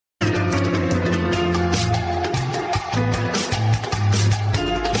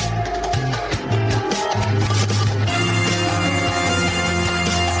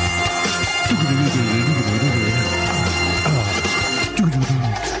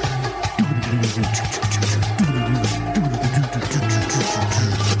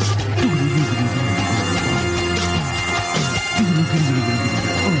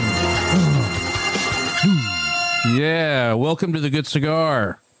welcome to the Good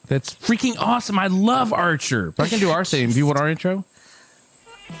Cigar. That's freaking awesome. I love Archer. But I can do our theme. Do you want our intro?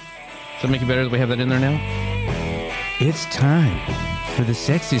 Does that make it better that we have that in there now? It's time for the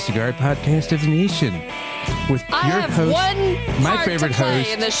Sexy Cigar Podcast of the Nation. With your host, my favorite host,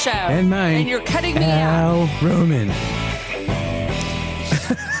 in the show, and mine, and you're cutting me Al out. Roman.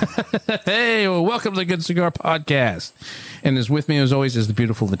 Hey, well, welcome to the Good Cigar Podcast. And as with me, as always, is the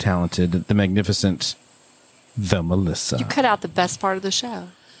beautiful, the talented, the magnificent, the Melissa. You cut out the best part of the show.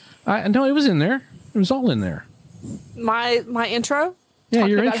 No, it was in there. It was all in there. My intro? Yeah,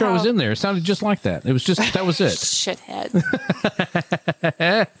 your intro was in there. It sounded just like that. It was just, that was it. Shithead.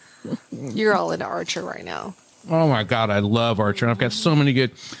 You're all into Archer right now. Oh my God, I love Archer. And I've got so many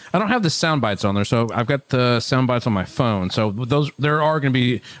good, I don't have the sound bites on there, so I've got the sound bites on my phone. So there are going to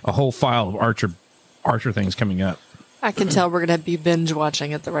be a whole file of Archer things coming up. I can tell we're going to be binge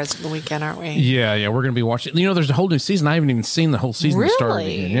watching it the rest of the weekend, aren't we? Yeah, we're going to be watching. You know, there's a whole new season. I haven't even seen the whole season that started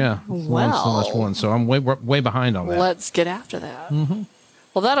again. Yeah. Well, Last one. So I'm way behind on that. Let's get after that. Mm-hmm.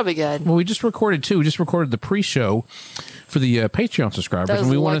 Well, that'll be good. Well, we just recorded too. We just recorded the pre-show for the Patreon subscribers, Those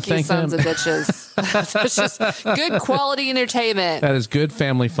and we want to thank sons them. Of bitches. That's just good quality entertainment. That is good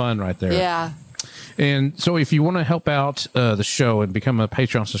family fun right there. Yeah. And so if you want to help out the show and become a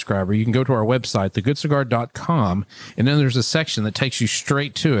Patreon subscriber, you can go to our website, thegoodcigar.com, and then there's a section that takes you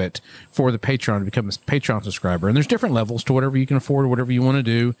straight to it for the Patreon to become a Patreon subscriber. And there's different levels to whatever you can afford or whatever you want to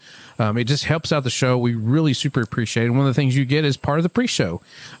do. It just helps out the show. We really super appreciate it. And one of the things you get is part of the pre-show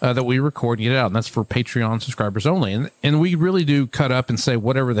that we record and get out, and that's for Patreon subscribers only. And we really do cut up and say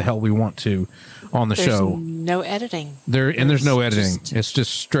whatever the hell we want to on the show. No editing. There's no editing. It's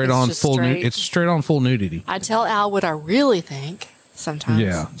just straight on full nudity. I tell Al what I really think sometimes.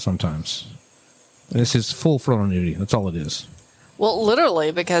 Yeah, sometimes. This is full frontal nudity. That's all it is. Well,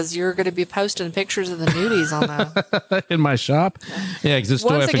 literally, because you're going to be posting pictures of the nudies on the in my shop. Yeah, because it's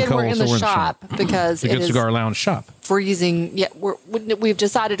still Once again, cold, we're in so the we're shop because the Good Cigar Lounge shop. Freezing. Yeah, we've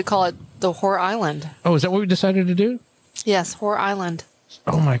decided to call it the Whore Island. Oh, is that what we decided to do? Yes, Whore Island.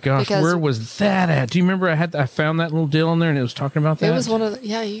 Oh my gosh, where was that at? Do you remember I found that little deal in there and it was talking about that? It was one of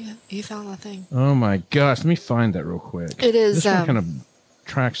the, you found that thing. Oh my gosh, let me find that real quick. It is this one kind of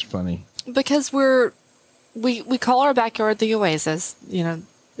tracks funny. Because we call our backyard the Oasis. You know,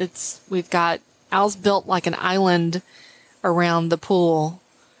 we've got Al's built like an island around the pool,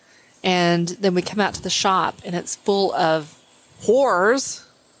 and then we come out to the shop and it's full of whores.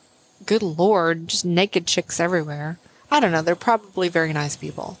 Good Lord, just naked chicks everywhere. I don't know. They're probably very nice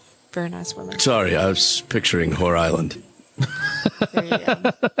people. Very nice women. Sorry, I was picturing Whore Island. There you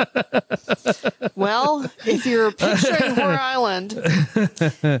go. Well, if you're picturing Whore Island,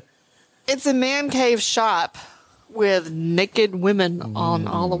 it's a man cave shop with naked women on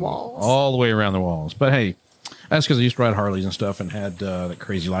all the walls. All the way around the walls. But hey, that's because I used to ride Harleys and stuff and had that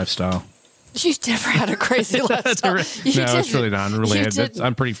crazy lifestyle. You never had a crazy lifestyle. No, it's really not.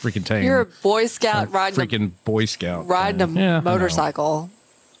 I'm pretty freaking tame. You're a Boy Scout riding Boy Scout riding a motorcycle.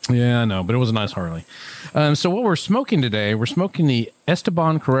 Yeah, I know, but it was a nice Harley. So what we're smoking today, we're smoking the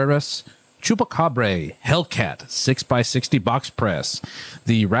Esteban Carreras Chupacabra Hellcat 6x60 box press.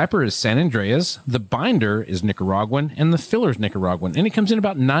 The wrapper is San Andreas, the binder is Nicaraguan, and the filler is Nicaraguan, and it comes in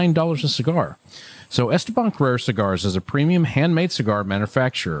about $9 a cigar. So Esteban Carreras Cigars is a premium handmade cigar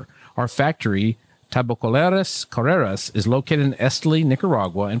manufacturer. Our factory, Tabacaleras Carreras, is located in Esteli,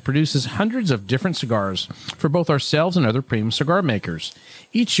 Nicaragua, and produces hundreds of different cigars for both ourselves and other premium cigar makers.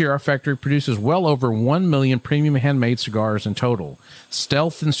 Each year, our factory produces well over 1 million premium handmade cigars in total.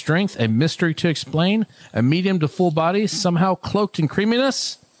 Stealth and strength, a mystery to explain, a medium to full body, somehow cloaked in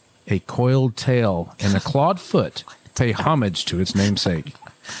creaminess, a coiled tail, and a clawed foot pay homage to its namesake.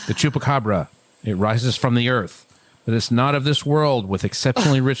 The Chupacabra, it rises from the earth, but it's not of this world, with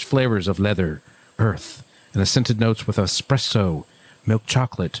exceptionally rich flavors of leather, earth, and the scented notes with espresso, milk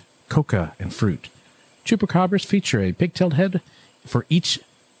chocolate, coca, and fruit. Chupacabras feature a pigtailed head for each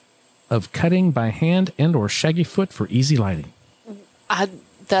of cutting by hand and or shaggy foot for easy lighting.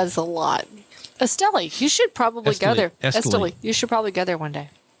 That's a lot. Esteli, you should probably go there. Esteli. You should probably go there one day.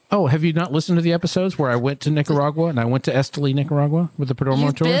 Oh, have you not listened to the episodes where I went to Nicaragua and I went to Esteli, Nicaragua with the Perdomo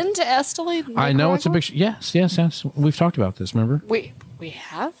You've tour? been to Esteli, Nicaragua? I know it's a big... Yes. We've talked about this, remember? We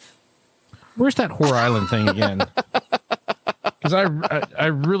have? Where's that Whore Island thing again? Because I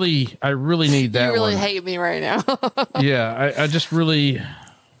really need that one. You really hate me right now. Yeah, I just really...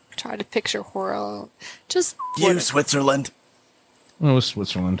 Try to picture Whore Just... You, Switzerland. Oh, it was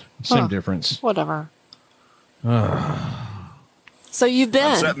Switzerland. Same difference. Whatever. So you've been...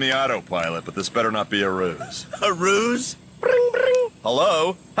 I'm setting the autopilot, but this better not be a ruse. A ruse? Bring, bring.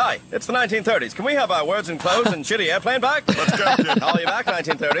 Hello? Hi, it's the 1930s. Can we have our words and clothes and shitty airplane back? Let's go. Call you back,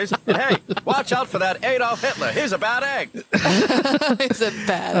 1930s. And hey, watch out for that Adolf Hitler. He's a bad egg. He's a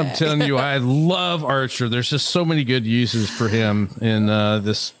bad I'm egg. telling you, I love Archer. There's just so many good uses for him in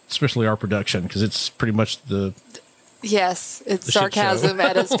this, especially our production, because it's pretty much the Yes, it's The shit sarcasm show.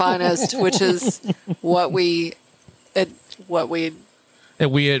 at its finest, which is what we that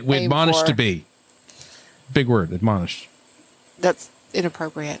we Aim admonish for. to be. Big word, admonished. that's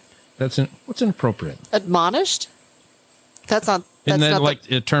inappropriate. What's inappropriate? Admonished? That's not. That's Isn't that not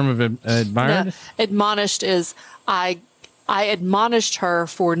like a term of admired? No, admonished is I admonished her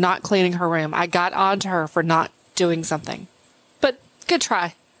for not cleaning her room. I got onto her for not doing something. But good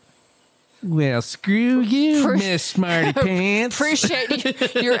try. Well, screw you, Pre- Miss Smarty Pants.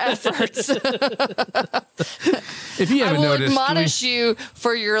 Appreciate your efforts. If you I haven't will noticed, admonish you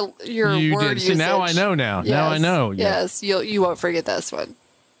for your you word did. usage. See, now I know now. Now I Yes, know. Yeah. Yes, you won't forget this one.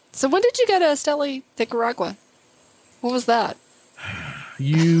 So when did you go to Esteli, Nicaragua? What was that?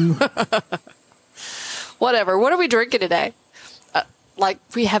 You Whatever. What are we drinking today? Like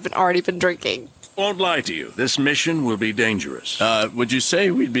we haven't already been drinking. Won't lie to you. This mission will be dangerous. Would you say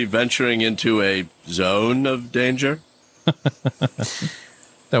we'd be venturing into a zone of danger?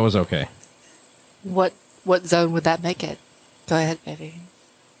 that was okay. What zone would that make it? Go ahead, baby.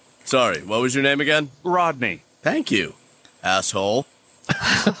 Sorry, what was your name again? Rodney. Thank you, asshole.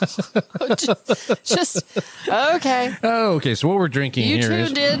 Just okay. Oh, okay. So what we're drinking You here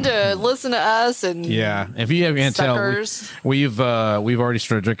is tuned in to listen to us and yeah. If you can't tell, Suckers. we've already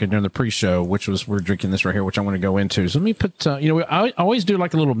started drinking during the pre-show, which was we're drinking this right here, which I want to go into. So let me put I always do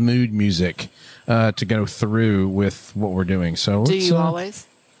like a little mood music to go through with what we're doing. So do let's, you always?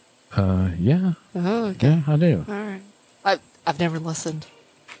 Yeah, Oh, okay. yeah, I do. All right. I've never listened.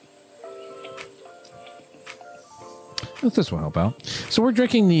 This will help out. So we're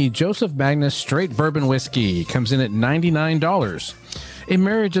drinking the Joseph Magnus Straight Bourbon Whiskey. Comes in at $99. A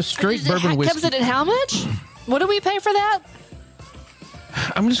marriage of straight bourbon whiskey. Comes in at how much? What do we pay for that?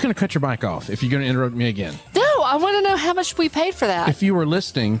 I'm just going to cut your mic off if you're going to interrupt me again. No, I want to know how much we paid for that. If you were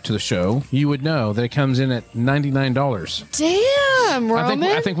listening to the show, you would know that it comes in at $99. Damn, Roman.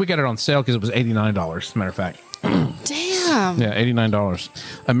 I think we got it on sale because it was $89, as a matter of fact. Damn. Yeah, $89.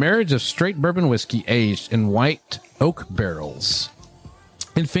 A marriage of straight bourbon whiskey aged in white oak barrels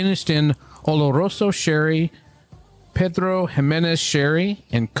and finished in Oloroso sherry, Pedro Jimenez sherry,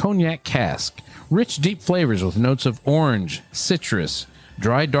 and cognac cask. Rich, deep flavors with notes of orange, citrus,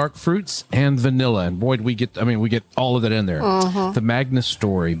 dry dark fruits, and vanilla. And boy, we get all of that in there. The Magnus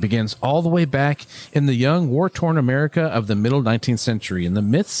story begins all the way back in the young, war-torn America of the middle 19th century, in the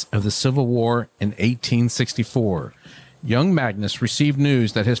midst of the Civil War in 1864. Young Magnus received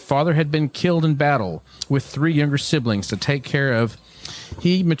news that his father had been killed in battle with 3 younger siblings to take care of.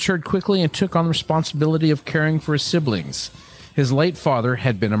 He matured quickly and took on the responsibility of caring for his siblings. His late father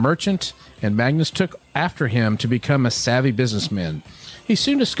had been a merchant, and Magnus took after him to become a savvy businessman. He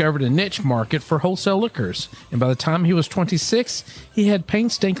soon discovered a niche market for wholesale liquors, and by the time he was 26, he had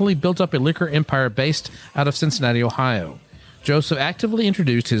painstakingly built up a liquor empire based out of Cincinnati, Ohio. Joseph actively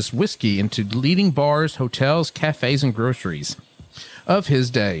introduced his whiskey into leading bars, hotels, cafes, and groceries of his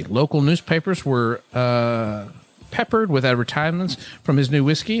day. Local newspapers were peppered with advertisements from his new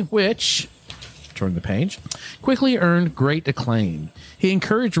whiskey, which, turn the page, quickly earned great acclaim. He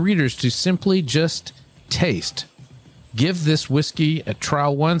encouraged readers to simply just taste. Give this whiskey a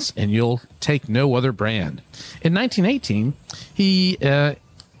trial once, and you'll take no other brand. In 1918, the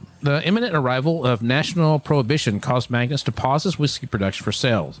imminent arrival of national prohibition caused Magnus to pause his whiskey production for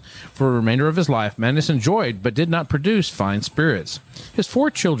sales. For the remainder of his life, Magnus enjoyed but did not produce fine spirits. His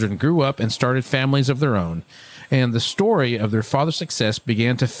 4 children grew up and started families of their own, and the story of their father's success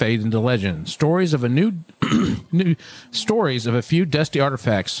began to fade into legend. Stories of stories of a few dusty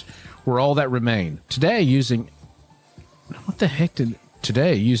artifacts were all that remained. Today, using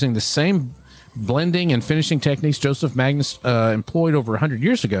the same blending and finishing techniques Joseph Magnus employed over 100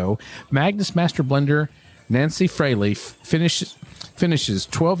 years ago, Magnus Master Blender Nancy Fraley finishes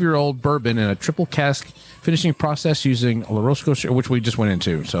 12-year-old bourbon in a triple cask finishing process using Oloroso, which we just went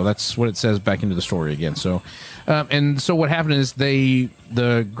into. So that's what it says back into the story again. So, and so what happened is the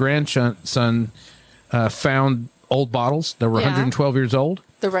grandson found old bottles that were 112 years old.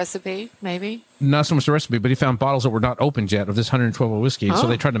 The recipe, maybe. Not so much the recipe, but he found bottles that were not opened yet of this 112 whiskey. And so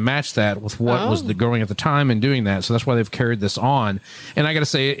they tried to match that with what was the growing at the time and doing that. So that's why they've carried this on. And I got to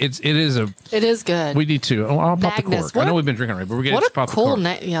say, it is good. We need to. I'll pop the Magnus. cork. I know we've been drinking already, but we're getting to pop the cork. What a cool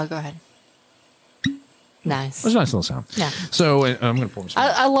name. Yeah, go ahead. Nice. It was a nice little sound. Yeah. So I'm going to pour some.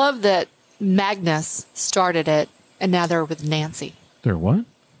 I love that Magnus started it, and now they're with Nancy. They're what?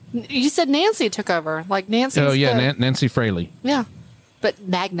 You said Nancy took over. Like Nancy. Oh, yeah, Nancy Fraley. Yeah. But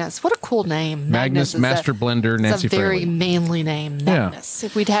Magnus, what a cool name. Magnus is Master Blender Nancy It's a very Fraley. manly name, Yeah. Magnus.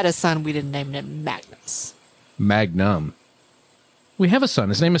 If we'd had a son, we'd have named him Magnus. Magnum. We have a son.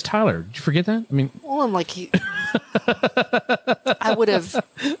 His name is Tyler. Did you forget that? I mean, Well, I'm like, I would have,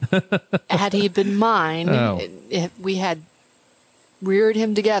 had he been mine, if we had reared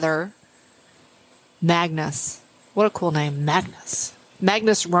him together. Magnus. What a cool name. Magnus.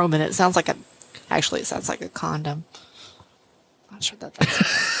 Magnus Roman. It sounds like it sounds like a condom. Not sure that's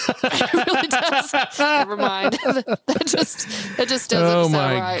it really does. Never mind. That just doesn't oh sound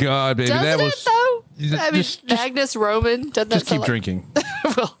my right. God, baby. Doesn't that was. it, though? I mean, just- Magnus Roman. Doesn't that Just keep sound drinking.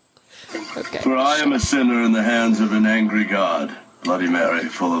 well, okay. For I am a sinner in the hands of an angry God. Bloody Mary,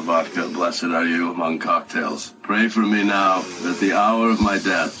 full of vodka, blessed are you among cocktails. Pray for me now at the hour of my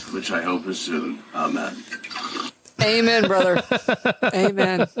death, which I hope is soon. Amen. Amen, brother.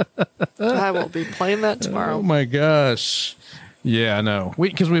 Amen. I will be playing that tomorrow. Oh my gosh. Yeah, I know.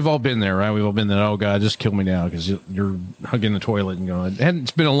 Because we've all been there, right? We've all been there. Oh God, just kill me now because you're hugging the toilet and going.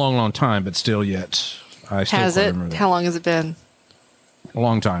 It's been a long, long time, but still, yet I still Has quite it? remember that. How long has it been? A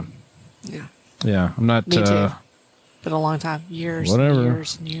long time. Yeah. Yeah, I'm not. Me too. Been a long time. Years. Whatever. And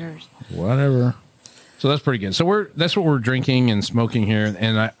years and years. Whatever. So that's pretty good. So that's what we're drinking and smoking here,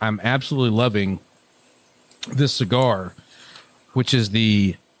 and I'm absolutely loving this cigar, which is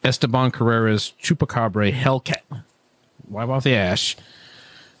the Esteban Carreras Chupacabra Hellcat. Wipe off the ash.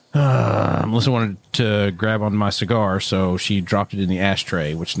 Melissa wanted to grab on my cigar, so she dropped it in the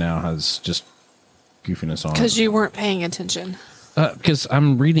ashtray, which now has just goofiness on it. Because you weren't paying attention. Because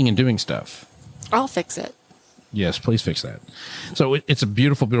I'm reading and doing stuff. I'll fix it. Yes, please fix that. So it's a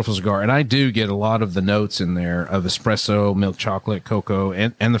beautiful, beautiful cigar, and I do get a lot of the notes in there of espresso, milk chocolate, cocoa,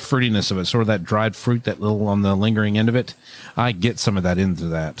 and the fruitiness of it, sort of that dried fruit, that little on the lingering end of it. I get some of that into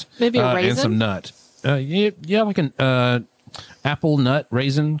that. Maybe a raisin? And some nut. Yeah, like an apple nut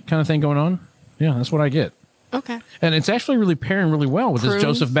raisin kind of thing going on. Yeah, that's what I get. Okay. And it's actually really pairing really well with Prune? this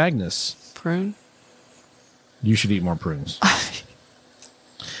Joseph Magnus. Prune. You should eat more prunes.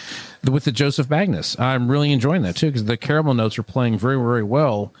 With the Joseph Magnus. I'm really enjoying that too because the caramel notes are playing very, very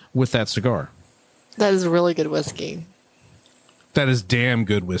well with that cigar. That is really good whiskey. That is damn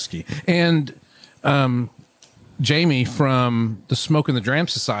good whiskey. And Jamie from the Smoke and the Dram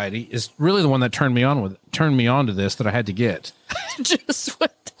Society is really the one that turned me on to this that I had to get. Just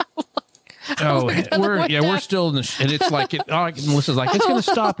went down. Oh, we're window. still in the and it's like Melissa's like it's going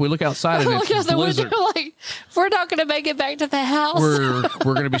to stop. We look outside and Look it's out the blizzard. window like, we're not going to make it back to the house. We're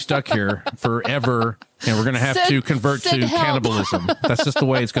going to be stuck here forever, and we're going to have to Send- convert to send help. cannibalism. That's just the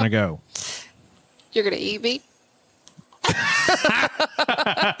way it's going to go. You're going to eat me?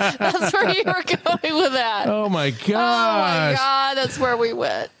 That's where you were going with that. Oh my Oh my gosh. God, that's where we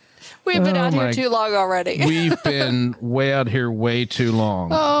went. We've been Oh out here my- too long already. We've been way out here way too long.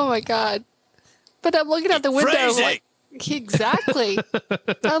 Oh my God. But I'm looking out the window Phrasing. like, exactly.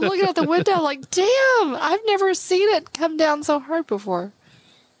 I'm looking out the window like, damn, I've never seen it come down so hard before.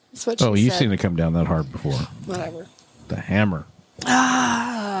 That's what she Oh, you've said. seen it come down that hard before. Whatever. The hammer.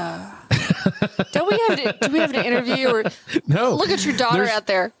 Do we have an interview or No. look at your daughter There's- out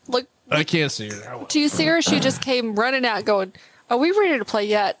there. Look, I can't see her. do you see her? She just came running out going, are we ready to play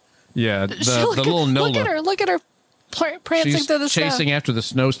yet? Yeah, She- the little Nola. Look at her prancing She's through the snow. chasing after the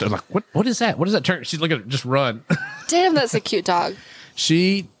snow stuff. Like, what is that? What is that turn? She's looking at it, just run. Damn, that's a cute dog.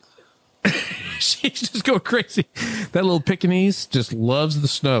 She's just going crazy. That little Pekingese just loves the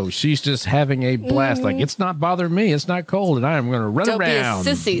snow. She's just having a blast. Like, it's not bothering me. It's not cold, and I am going to run Don't be a around.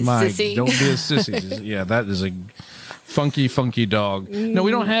 sissy, sissy. Don't be a sissy. Yeah, that is a funky dog. No,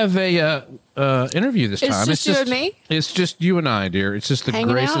 we don't have a interview this It's time. just you and me? It's just you and I, dear. It's just the Hanging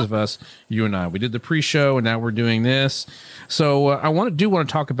grace out? of us, you and I. We did the pre-show, and now we're doing this. So I want to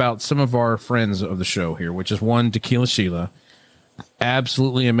talk about some of our friends of the show here, which is one, Tequila Sheila.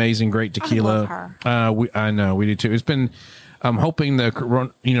 Absolutely amazing, great tequila. love her. I know we do too. It's been. I'm hoping the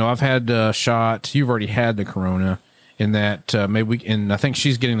Corona. I've had a shot. You've already had the Corona. In that maybe we, and I think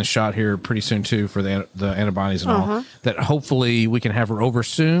she's getting the shot here pretty soon too for the antibodies and all. That hopefully we can have her over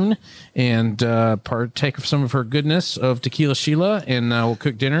soon and partake of some of her goodness of Tequila Sheila, and we'll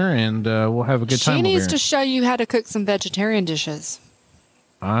cook dinner and we'll have a good time. She over needs here. to show you how to cook some vegetarian dishes.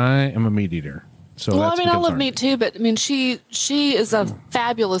 I am a meat eater, so Well, that's I mean, I becomes love hard. meat too, but I mean, she is a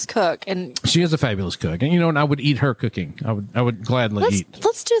fabulous cook, and She is a fabulous cook, and and I would eat her cooking. I would gladly eat.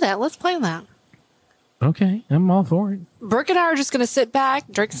 let's do that. Let's plan that. Okay, I'm all for it. Brooke and I are just going to sit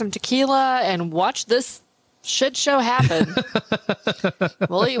back, drink some tequila, and watch this shit show happen,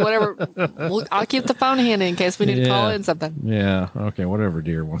 we'll eat whatever. I'll keep the phone handy in case we need to call in something. Yeah. Okay. Whatever,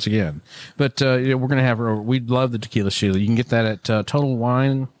 dear. Once again, but we're gonna have her. We'd love the tequila Sheila. You can get that at Total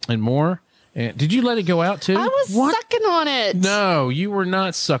Wine and More. And did you let it go out too? I was sucking on it. No, you were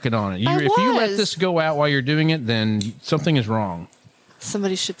not sucking on it. If you let this go out while you're doing it, then something is wrong.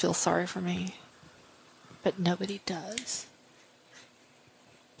 Somebody should feel sorry for me, but nobody does.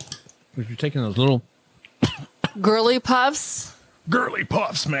 If you're taking those little girly puffs,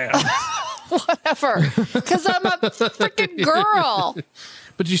 man. Whatever, because I'm a freaking girl.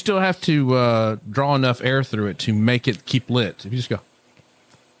 But you still have to draw enough air through it to make it keep lit. If you just go,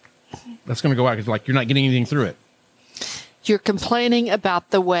 that's going to go out because like you're not getting anything through it. You're complaining about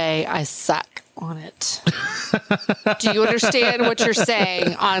the way I suck on it. Do you understand what you're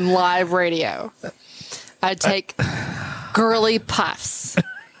saying on live radio? I take girly puffs,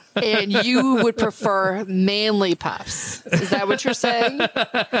 and you would prefer manly puffs. Is that what you're saying?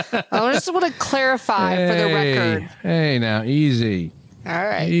 I just want to clarify for the record. Hey, now, easy. All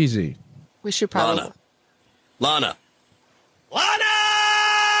right. Easy. We should probably... Lana! What?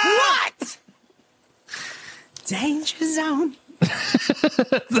 Danger zone.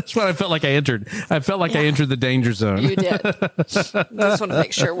 That's what I felt like I entered. I felt like I entered the danger zone. You did. Just want to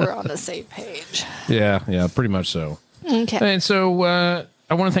make sure we're on the same page. Yeah, pretty much so. Okay. And so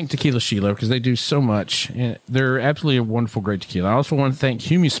I want to thank Tequila Sheila because they do so much. And they're absolutely a wonderful, great tequila. I also want to thank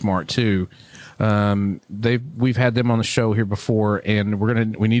HumiSmart too. We've had them on the show here before, and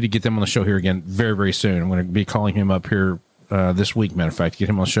we need to get them on the show here again very, very soon. I'm going to be calling him up here this week, matter of fact, to get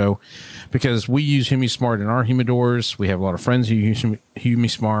him on the show, because we use HumiSmart in our humidors. We have a lot of friends who use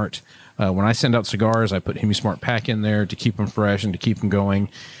HumiSmart. When I send out cigars, I put HumiSmart pack in there to keep them fresh and to keep them going,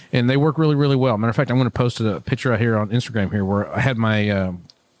 and they work really, really well. Matter of fact, I'm going to post a picture out here on Instagram here where I had my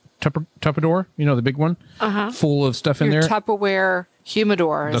Tupperware, the big one, full of stuff in Your there. Tupperware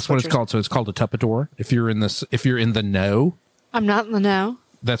humidor. That's what it's called. So it's called a Tupperware. If you're in the know, I'm not in the know.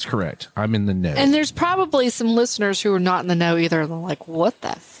 that's correct. I'm in the know. And there's probably some listeners who are not in the know either. They're like, what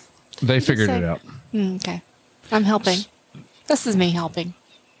the? They figured it out. Okay. I'm helping. This is me helping.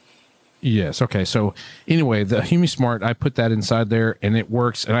 Yes. Okay. So anyway, the HumiSmart, I put that inside there and it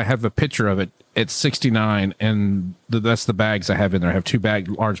works. And I have a picture of it. It's $69, and that's the bags I have in there. I have two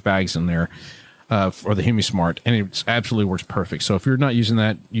large bags in there for the HumiSmart, and it absolutely works perfect. So if you're not using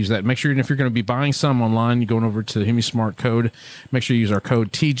that, use that. Make sure if you're going to be buying some online, you're going over to the HumiSmart code. Make sure you use our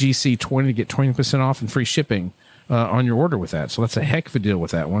code TGC20 to get 20% off and free shipping on your order with that. So that's a heck of a deal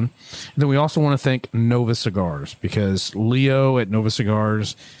with that one. And then we also want to thank Nova Cigars, because Leo at Nova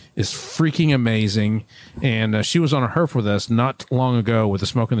Cigars is freaking amazing. And she was on a herf with us not long ago with the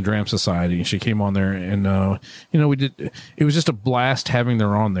Smoke and the Dram Society. And she came on there and, it was just a blast having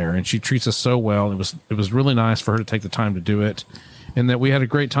her on there. And she treats us so well. It was really nice for her to take the time to do it. And that we had a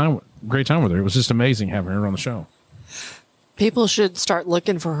great time with her. It was just amazing having her on the show. People should start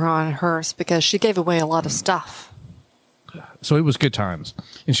looking for her on hers because she gave away a lot of stuff. So it was good times.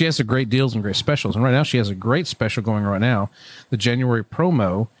 And she has some great deals and great specials. And right now she has a great special going right now. The January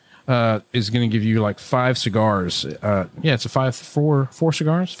promo is going to give you like 5 cigars. It's a 5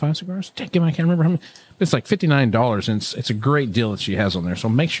 cigars. Damn, I can't remember how many. It's like $59, and it's a great deal that she has on there. So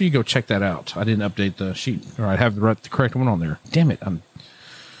make sure you go check that out. I didn't update the sheet, or I have the correct one on there. Damn it!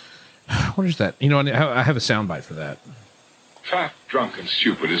 What is that? I have a soundbite for that. Fat, drunk, and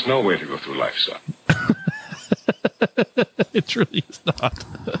stupid is no way to go through life, son. It truly is not.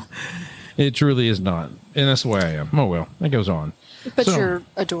 It truly is not, and that's the way I am. Oh well, that goes on. But you're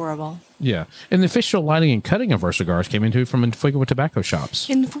adorable. Yeah. And the official lighting and cutting of our cigars came into from Enfuego Tobacco Shops.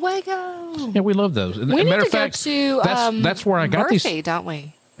 Enfuego. Yeah, we love those. We need to go to that's where I got Murphy, these. don't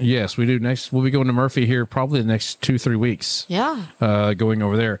we? Yes, we do. Next, we'll be going to Murphy here probably the next 2-3 weeks. Yeah. Going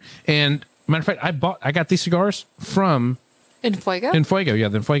over there. And matter of fact, I got these cigars from Enfuego? Enfuego, yeah,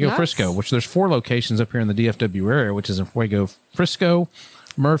 the Enfuego Nice. Frisco, which there's 4 locations up here in the DFW area, which is Enfuego Frisco,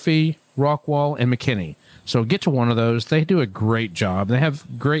 Murphy, Rockwall, and McKinney. So get to one of those. They do a great job. They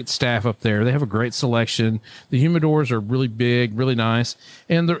have great staff up there. They have a great selection. The humidors are really big, really nice,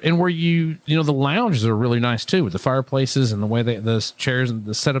 and where the lounges are really nice too, with the fireplaces and the way the chairs and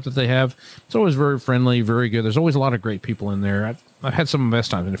the setup that they have. It's always very friendly, very good. There's always a lot of great people in there. I've had some of the best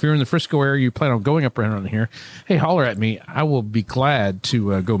times. And if you're in the Frisco area, you plan on going up around here, hey, holler at me. I will be glad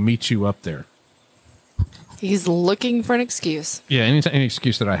to go meet you up there. He's looking for an excuse. Yeah, any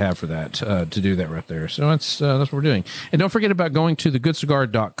excuse that I have for that, to do that right there. So that's what we're doing. And don't forget about going to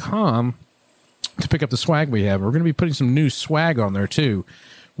thegoodcigar.com to pick up the swag we have. We're going to be putting some new swag on there, too.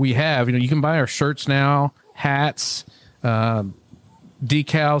 We have, you can buy our shirts now, hats,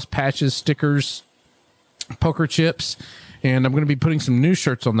 decals, patches, stickers, poker chips. And I'm going to be putting some new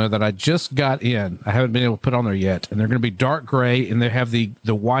shirts on there that I just got in. I haven't been able to put on there yet. And they're going to be dark gray, and they have the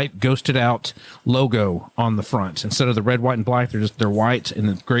white ghosted out logo on the front. Instead of the red, white, and black, they're white, and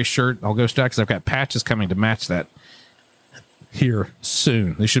the gray shirt all ghosted out because I've got patches coming to match that here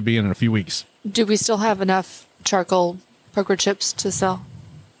soon. They should be in a few weeks. Do we still have enough charcoal poker chips to sell?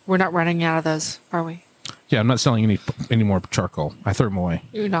 We're not running out of those, are we? Yeah, I'm not selling any more charcoal. I threw them away.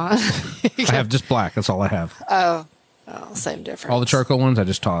 You're not. I have just black. That's all I have. Oh, same difference. All the charcoal ones I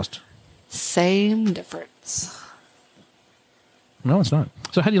just tossed. Same difference. No, it's not.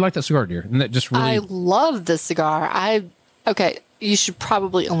 So how do you like that cigar, dear? And that just really... I love this cigar. Okay, you should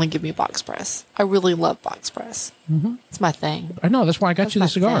probably only give me box press. I really love box press. Mm-hmm. It's my thing. I know. That's why I got you the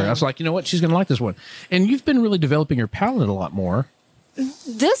cigar. thing. I was like, you know what? She's going to like this one. And you've been really developing your palate a lot more.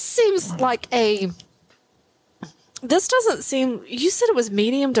 This seems like this doesn't seem... You said it was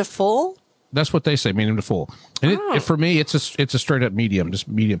medium to full? That's what they say, medium to full. And for me, it's a straight up medium, just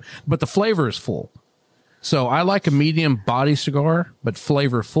medium. But the flavor is full. So I like a medium body cigar, but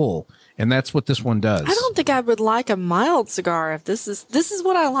flavor full. And that's what this one does. I don't think I would like a mild cigar if this is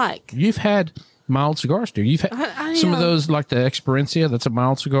what I like. You've had mild cigars, dude. You've had some of those, like the Experiencia. That's a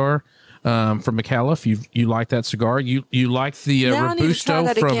mild cigar from McAuliffe. You like that cigar. You like the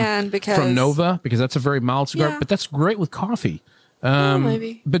Robusto from Nova, because that's a very mild cigar. Yeah. But that's great with coffee.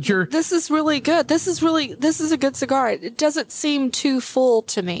 Maybe. But this is really good. This is a good cigar. It doesn't seem too full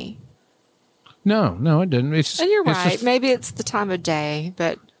to me. No, it didn't. And you're right. Maybe it's the time of day,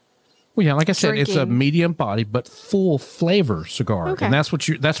 but... Well, yeah, like I said, it's a medium body but full flavor cigar, okay. And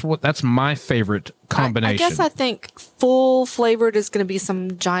that's my favorite combination. I guess I think full flavored is going to be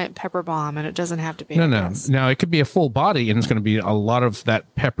some giant pepper bomb, and it doesn't have to be. No, it could be a full body, and it's going to be a lot of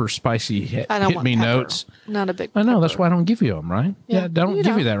that pepper spicy hit me notes. Not a big. I know that's why I don't give you them, right? Yeah, I don't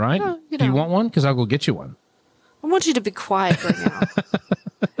give you that, right? No, you Do you want one? Because I'll go get you one. I want you to be quiet right now.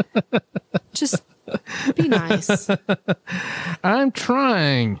 Just be nice. I'm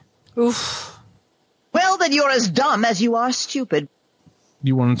trying. Oof. Well, then you're as dumb as you are stupid.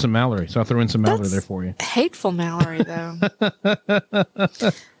 You wanted some Mallory, so I'll throw in some Mallory there for you. Hateful Mallory, though.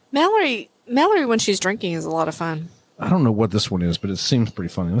 Mallory, when she's drinking, is a lot of fun. I don't know what this one is, but it seems pretty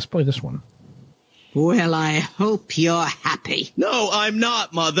funny. Let's play this one. Well, I hope you're happy. No, I'm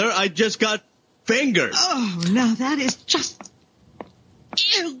not, Mother. I just got fingered. Oh, no, that is just...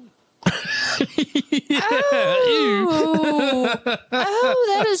 Ew.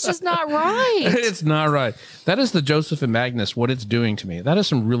 That is just not right. It's not right. That is the Joseph and Magnus, what it's doing to me. That is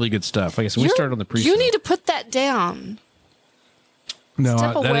some really good stuff. Like I said, we started on the pre-show. You need to put that down. No,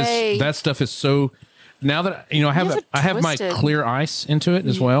 that stuff is so... Now that I have my clear ice into it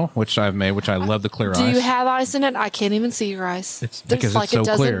as well, which I've made, which I love the clear ice. Do you have ice in it? I can't even see your ice. It's because it's so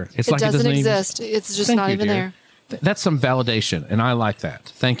clear. It doesn't exist. It's just not even there. That's some validation, and I like that.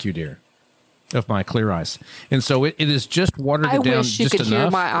 Thank you, dear, of my clear ice. And so it is just watered it down just enough. I wish you could hear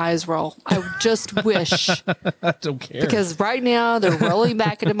my eyes roll. I just wish. I don't care. Because right now they're rolling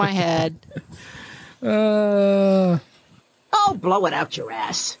back into my head. Oh, blow it out your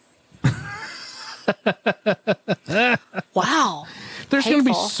ass. Wow. There's going to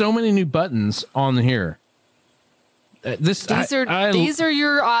be so many new buttons on here. These are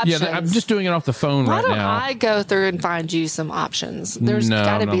your options. Yeah, I'm just doing it off the phone right now. Why don't I go through and find you some options? There's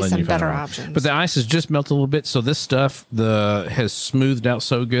got to be some better options. But the ice has just melted a little bit, so this stuff has smoothed out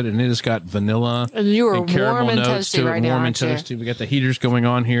so good, and it has got vanilla and you are caramel warm and notes toasty to it, right now, warm and toasty. We got the heaters going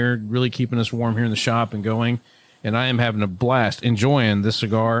on here, really keeping us warm here in the shop and going. And I am having a blast enjoying this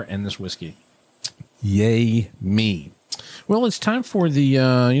cigar and this whiskey. Yay me! Well, it's time for the. You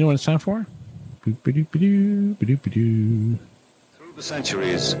know what it's time for? Through the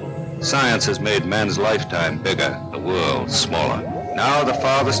centuries, science has made man's lifetime bigger, the world smaller. Now the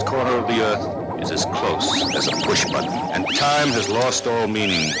farthest corner of the earth is as close as a push button, and time has lost all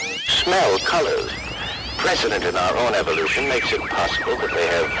meaning. Smell colors. Precedent in our own evolution makes it possible that they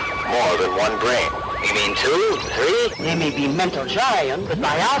have more than one brain. You mean 2, 3? They may be mental giants, but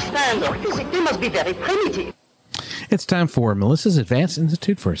by our standards, they must be very primitive. It's time for Melissa's Advanced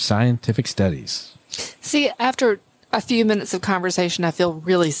Institute for Scientific Studies. See, after a few minutes of conversation, I feel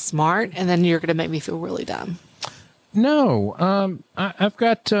really smart, and then you're going to make me feel really dumb. No, I've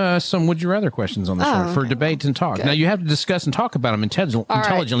got some would you rather questions on this one for debate and talk. Good. Now, you have to discuss and talk about them intelligently.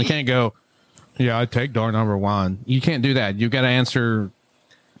 Right. You can't go, yeah, I take door number 1. You can't do that. You've got to answer...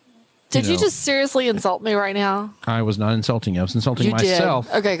 Did you just seriously insult me right now? I was not insulting you. I was insulting myself.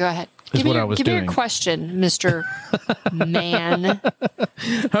 Did. Okay, go ahead. Give me your question, Mr. Man.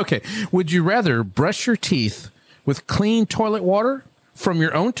 Okay. Would you rather brush your teeth with clean toilet water from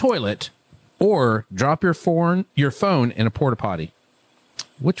your own toilet or drop your phone in a porta potty.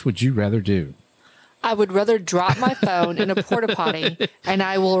 Which would you rather do? I would rather drop my phone in a porta potty and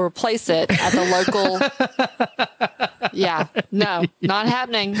I will replace it at the local. Yeah, no, not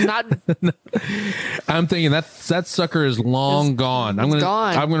happening. Not. I'm thinking that sucker is long gone. I'm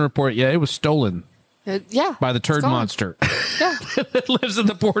gonna report it. Yeah, it was stolen. Yeah, by the turd monster. Yeah, that lives in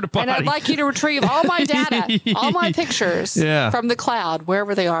the porta potty. And I'd like you to retrieve all my data, all my pictures, from the cloud,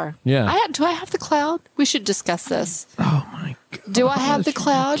 wherever they are. Yeah. Do I have the cloud? We should discuss this. Oh my god. Do I have the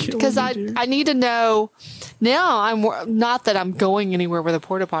cloud? Because I need to know. Now I'm not that I'm going anywhere with a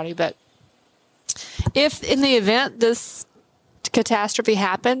porta potty, but if in the event this catastrophe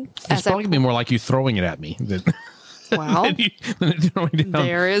happened, it's probably gonna be more like you throwing it at me. Well,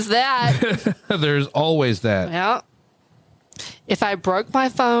 there is that. There's always that. Yeah. If I broke my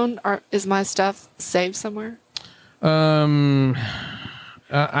phone, is my stuff saved somewhere? I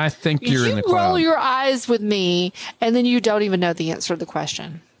think you're in the cloud. You roll your eyes with me, and then you don't even know the answer to the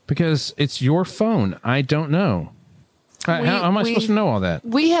question. Because it's your phone. I don't know. How am I supposed to know all that?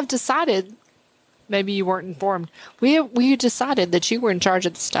 We have decided. Maybe you weren't informed. We decided that you were in charge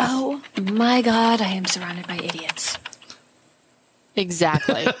of the stuff. Oh my God, I am surrounded by idiots.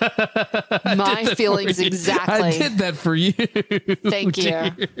 Exactly. My feelings exactly. I did that for you. Thank you.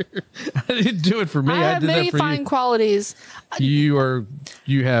 I didn't do it for me. I have did many that for fine you. qualities. You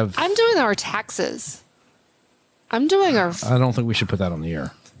have. I'm doing our taxes. I'm doing our. I don't think we should put that on the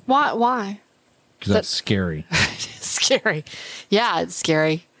air. Why? Because that's scary. It's scary. Yeah, it's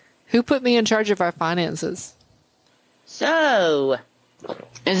scary. Who put me in charge of our finances? So,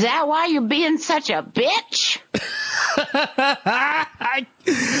 is that why you're being such a bitch?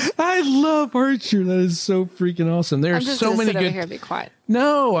 I love Archer. That is so freaking awesome. There's so many good. Here and be quiet.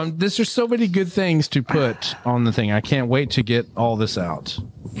 No, there's so many good things to put on the thing. I can't wait to get all this out.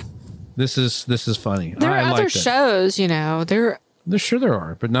 This is funny. There are other shows, There sure there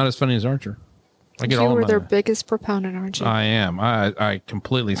are, but not as funny as Archer. I get you all were of their my, biggest proponent, aren't you? I am. I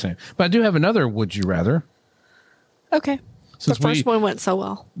completely same. But I do have another would you rather. Okay. Since the first one went so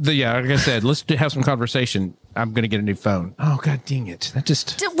well. Like I said, let's have some conversation. I'm going to get a new phone. Oh, God dang it. That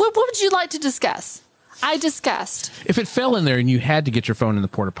just... What would you like to discuss? I discussed. If it fell in there and you had to get your phone in the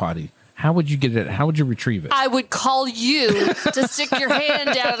porta potty, how would you get it? How would you retrieve it? I would call you to stick your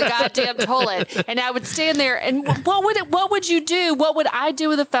hand down the goddamn toilet, and I would stand there. And what would you do? What would I do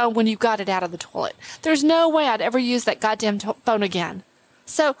with the phone when you got it out of the toilet? There's no way I'd ever use that goddamn phone again.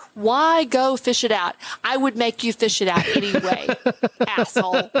 So why go fish it out? I would make you fish it out anyway,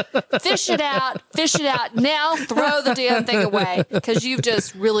 asshole. Fish it out. Now throw the damn thing away because you've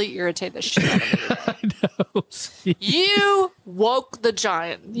just really irritated the shit out of me today. I know. You woke the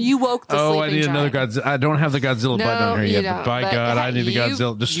giant. You woke the sleeping I need giant. another Godzilla. I don't have the Godzilla button on here yet, but by God, I need the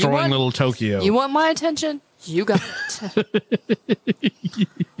Godzilla destroying little Tokyo. You want my attention? You got it.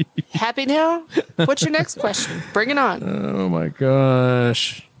 Happy now? What's your next question? Bring it on. Oh my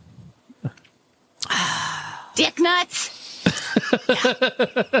gosh. Dick nuts.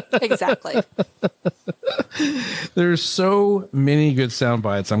 Exactly. There's so many good sound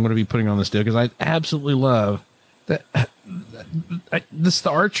bites I'm going to be putting on this deal because I absolutely love that. The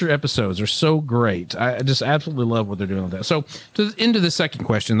Archer episodes are so great. I just absolutely love what they're doing with that. So into the second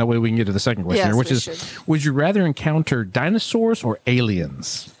question, that way we can get to the second question, yes, which is, would you rather encounter dinosaurs or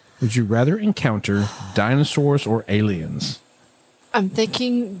aliens? Would you rather encounter dinosaurs or aliens? I'm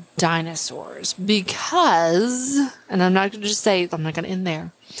thinking dinosaurs because, and I'm not going to just say, I'm not going to end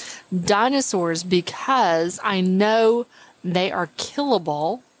there. Dinosaurs because I know they are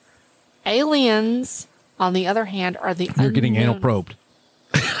killable. Aliens, on the other hand, are the You're getting anal probed.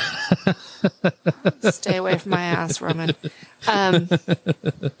 Stay away from my ass, Roman. I'm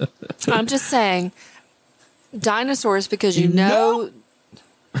just saying dinosaurs because you know. Nope.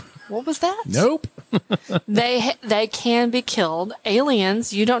 What was that? Nope. They can be killed.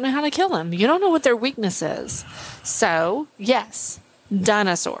 Aliens, you don't know how to kill them. You don't know what their weakness is. So, yes,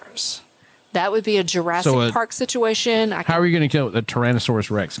 dinosaurs. That would be a Jurassic Park situation. How are you going to kill the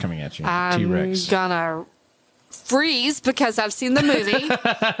Tyrannosaurus Rex coming at you? T-Rex. I'm gonna freeze because I've seen the movie.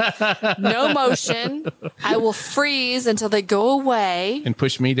 No motion. I will freeze until they go away. And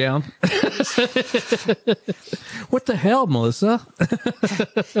push me down? What the hell, Melissa?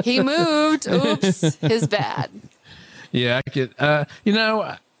 He moved. Oops. His bad. Yeah, I get. I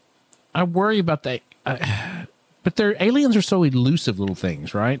worry about that. But aliens are so elusive little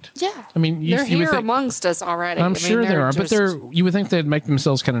things, right? Yeah. I mean, they're here amongst us already. I'm sure they are, but you would think they'd make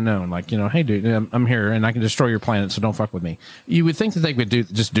themselves kind of known, like, hey, dude, I'm here and I can destroy your planet, so don't fuck with me. You would think that they would do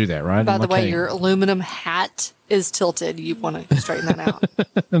that, right? By the way, your aluminum hat is tilted. You want to straighten that out.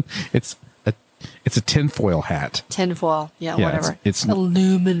 It's a It's a tinfoil hat. Tinfoil. Yeah, Yeah, whatever. it's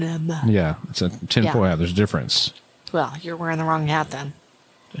aluminum. Yeah, it's a tinfoil hat. There's a difference. Well, you're wearing the wrong hat then.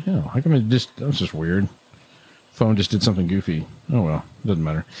 Yeah, how come that's just weird. Phone just did something goofy. Oh well, doesn't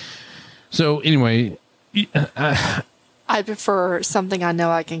matter. So anyway, I prefer something I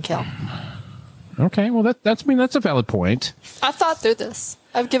know I can kill. Okay, well that's a valid point. I've thought through this.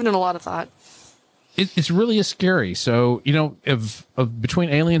 I've given it a lot of thought. It's really scary. So of between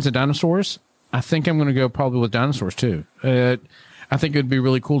aliens and dinosaurs, I think I'm going to go probably with dinosaurs too. I think it would be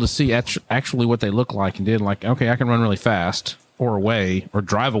really cool to see actually what they look like and did. Like, okay, I can run really fast or away or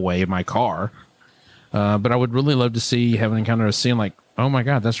drive away in my car. But I would really love to have an encounter of seeing like, oh my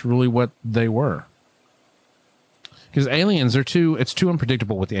God, that's really what they were. Because aliens it's too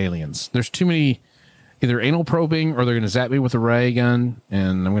unpredictable with the aliens. There's too many either anal probing or they're going to zap me with a ray gun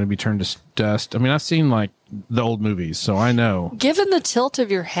and I'm going to be turned to dust. I mean, I've seen like the old movies, so I know. Given the tilt of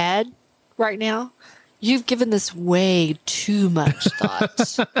your head right now, you've given this way too much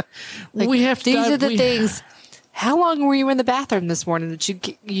thought. Like, we have to these are the things. How long were you in the bathroom this morning that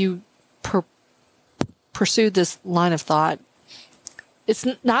you pursued this line of thought? It's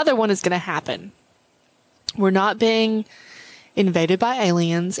neither one is going to happen. We're not being invaded by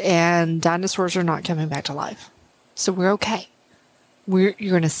aliens, and dinosaurs are not coming back to life. So we're okay.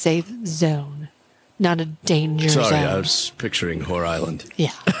 You're in a safe zone, not a danger zone. Sorry, I was picturing Whore Island.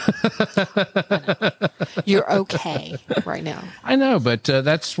 Yeah. You're okay right now. I know, but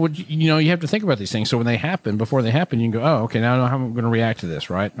that's what, you have to think about these things. So when they happen, before they happen, you can go, oh, okay, now I know how I'm going to react to this,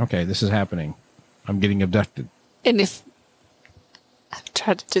 right? Okay, this is happening. I'm getting abducted. And if I've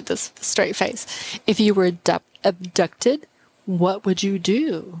tried to do this with a straight face, if you were abducted, what would you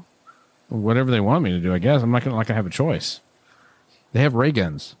do? Whatever they want me to do, I guess. I'm not going to have a choice. They have ray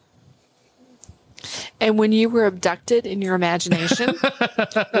guns. And when you were abducted in your imagination,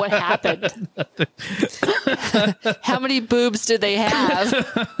 what happened? How many boobs did they have?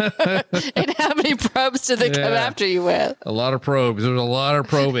 And how many probes did they come after you with? A lot of probes. There was a lot of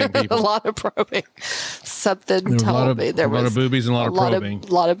probing, people. A lot of probing. Something told me there was a lot of boobies and a lot of probing.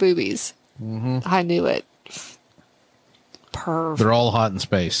 A lot of boobies. Mm-hmm. I knew it. Perv. They're all hot in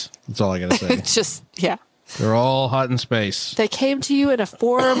space. That's all I got to say. Just, yeah. They're all hot in space. They came to you in a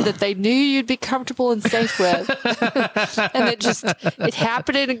form that they knew you'd be comfortable and safe with. And it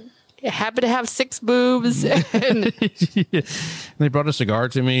happened to have 6 boobs. And they brought a cigar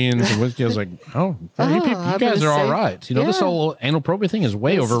to me and some whiskey. I was like, oh, you guys are all right. This whole anal probing thing is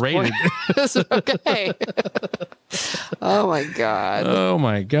way overrated. It's okay. Oh, my God. Oh,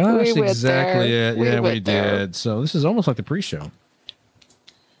 my gosh. Exactly it. Yeah, we did. So this is almost like the pre-show.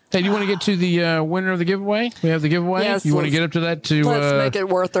 Hey, do you want to get to the winner of the giveaway? We have the giveaway. Yes, you want to get up to that to let's make it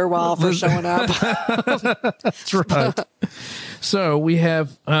worth their while for showing up. That's right. So we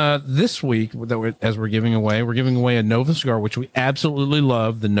have this week as we're giving away a Nova cigar, which we absolutely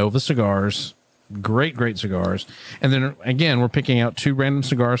love. The Nova cigars, great cigars. And then again, we're picking out 2 random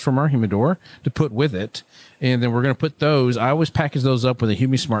cigars from our humidor to put with it. And then we're going to put those. I always package those up with a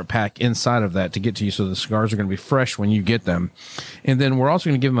HumiSmart pack inside of that to get to you. So the cigars are going to be fresh when you get them. And then we're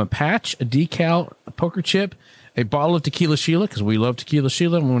also going to give them a patch, a decal, a poker chip, a bottle of Tequila Sheila, because we love Tequila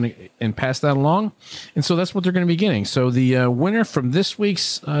Sheila and pass that along. And so that's what they're going to be getting. So the winner from this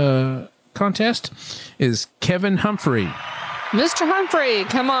week's contest is Kevin Humphrey. Mr. Humphrey,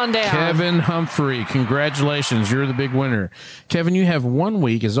 come on down. Kevin Humphrey, congratulations. You're the big winner. Kevin, you have 1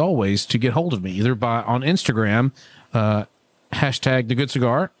 week, as always, to get hold of me, either on Instagram, hashtag The Good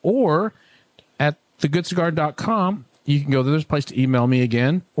Cigar, or at thegoodcigar.com. You can go there. There's a place to email me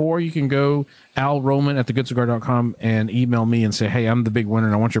again, or you can go Al Roman at thegoodcigar.com and email me and say, hey, I'm the big winner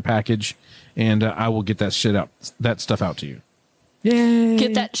and I want your package, and I will get that stuff out to you. Yay.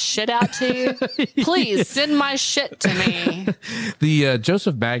 Get that shit out to you. Please send my shit to me. The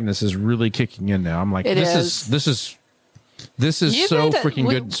Joseph Magnus is really kicking in now. I'm like, this is so freaking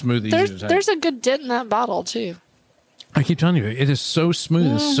good and smooth. There's a good dent in that bottle too. I keep telling you, it is so smooth.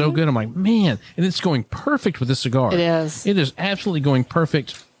 Mm-hmm. It's so good. I'm like, man, and it's going perfect with this cigar. It is. It is absolutely going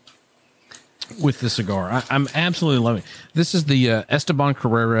perfect with the cigar. I'm absolutely loving it. This is the Esteban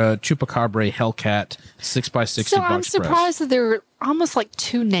Carrera Chupacabra Hellcat 6x60 So box I'm surprised press. that there were almost like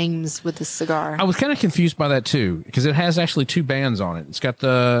 2 names with this cigar. I was kind of confused by that too, because it has actually 2 bands on it. It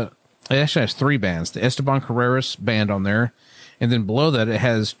actually has 3 bands. The Esteban Carreras band on there, and then below that it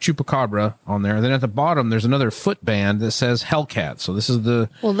has Chupacabra on there. And then at the bottom there's another foot band that says Hellcat. So this is the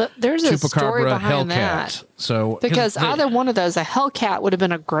there's a story Chupacabra behind Hellcat. that. So because either one of those, a Hellcat would have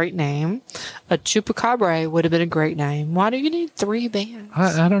been a great name, a Chupacabra would have been a great name. Why do you need 3 bands?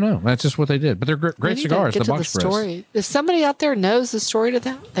 I don't know. That's just what they did. But they're great cigars. Get the to box the story. If somebody out there knows the story to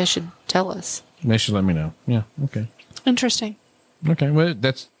that, they should tell us. They should let me know. Yeah. Okay. Interesting. Okay. Well,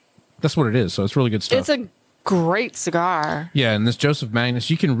 that's what it is. So it's really good stuff. It's a great cigar. Yeah, and this Joseph Magnus,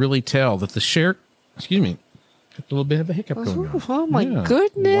 you can really tell that the share. Excuse me, got a little bit of a hiccup going on. Oh my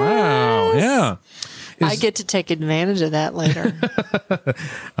goodness! Wow. Yeah. I get to take advantage of that later.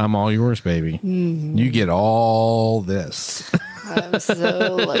 I'm all yours, baby. Mm. You get all this. I'm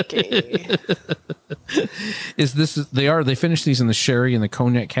so lucky. They finish these in the sherry and the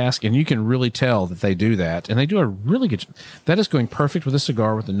cognac cask, and you can really tell that they do that, and they do a really good. That is going perfect with a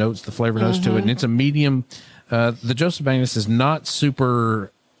cigar with the notes, the flavor notes to it, and it's a medium. The Joseph Magnus is not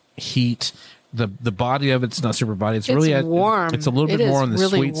super heat. The body of it's not super body. It's really warm. It's a little bit more on the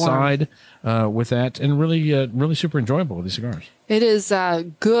really sweet warm. side with that, and really super enjoyable with these cigars. It is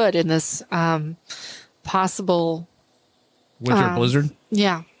good in this possible Winter blizzard.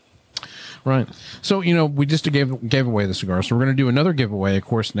 Yeah. Right. So, we just gave away the cigar. So we're going to do another giveaway, of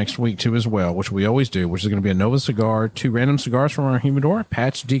course, next week too as well, which we always do, which is going to be a Nova cigar, 2 random cigars from our humidor,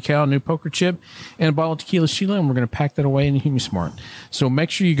 patch, decal, new poker chip, and a bottle of tequila Sheila, and we're going to pack that away in HumiSmart. So make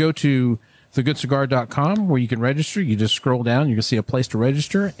sure you go to thegoodcigar.com where you can register. You just scroll down, you can see a place to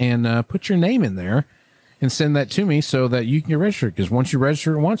register, and put your name in there and send that to me so that you can get registered. Because once you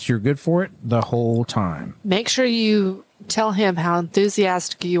register it once, you're good for it the whole time. Make sure you tell him how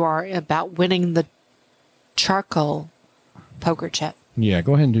enthusiastic you are about winning the charcoal poker chip. Yeah,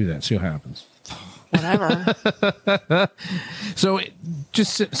 go ahead and do that. See what happens. Whatever. So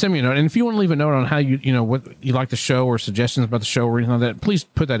just send me a note. And if you want to leave a note on how what you like the show or suggestions about the show or anything like that, please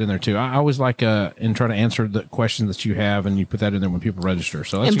put that in there too. I always like and try to answer the questions that you have, and you put that in there when people register.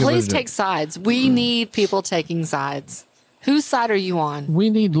 So that's and a good way please to do take it. sides. We need people taking sides. Whose side are you on? We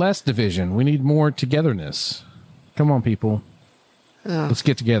need less division. We need more togetherness. Come on, people. Let's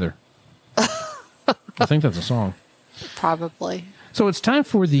get together. I think that's a song. Probably. So it's time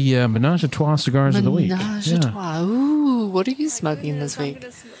for the Menage a Trois cigars of the week. Menage a Trois. Ooh, what are you smoking this week?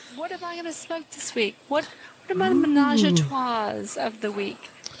 What am I going to smoke this week? What are my menage a trois of the week?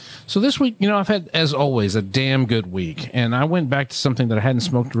 So this week, I've had, as always, a damn good week. And I went back to something that I hadn't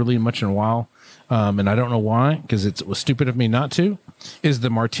smoked really much in a while. And I don't know why, because it was stupid of me not to, is the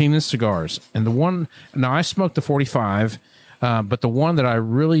Martinez cigars. And now I smoked the 45, but the one that I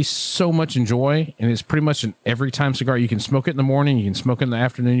really so much enjoy, and it's pretty much an every time cigar. You can smoke it in the morning, you can smoke it in the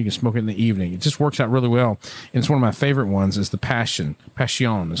afternoon, you can smoke it in the evening. It just works out really well. And it's one of my favorite ones is the Passion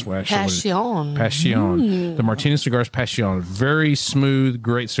is what actually Passion. The Martinez cigars Passion. Very smooth,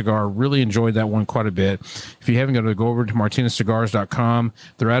 great cigar. Really enjoyed that one quite a bit. If you haven't, go over to martinezcigars.com.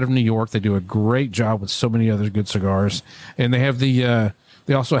 They're out of New York. They do a great job with so many other good cigars. And they have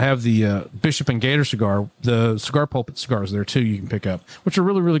they also have the Bishop and Gator cigar, the cigar pulpit cigars there too. You can pick up, which are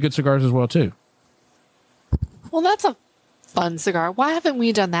really, really good cigars as well too. Well, that's a fun cigar. Why haven't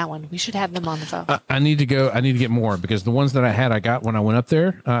we done that one? We should have them on the phone. I need to go. I need to get more because the ones that I got when I went up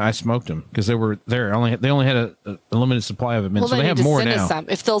there, I smoked them because they were there. They only had a limited supply of them, and so they have more now.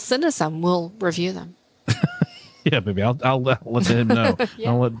 If they'll send us some, we'll review them. Yeah, baby, I'll let him know. Yeah.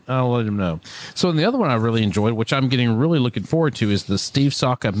 I'll let him know. So, and the other one I really enjoyed, which I'm getting really looking forward to, is the Steve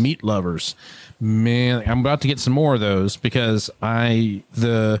Saka Meat Lovers. Man, I'm about to get some more of those because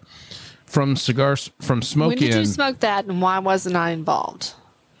from cigars from Smoke When did In. you smoke that, and why wasn't I involved?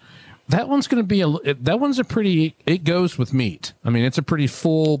 That one's going to be it goes with meat. I mean, it's a pretty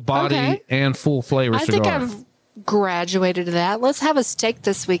full body and full flavor cigar. I think I've graduated to that. Let's have a steak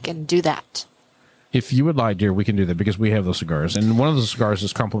this week and do that. If you would like, dear, we can do that because we have those cigars. And one of those cigars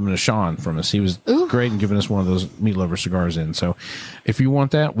is compliment of Sean from us. He was great in giving us one of those Meat Lover cigars in. So if you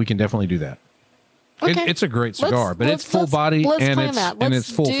want that, we can definitely do that. Okay. It's a great cigar, but it's full body and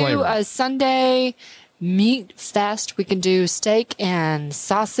it's full flavor. Let's do a Sunday meat fest. We can do steak and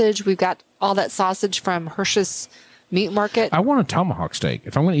sausage. We've got all that sausage from Hirsch's Meat Market. I want a tomahawk steak.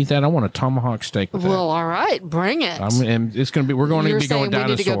 If I'm going to eat that, I want a tomahawk steak with that. Well, all right, bring it. And it's going to be. We're going to be going dinosaur.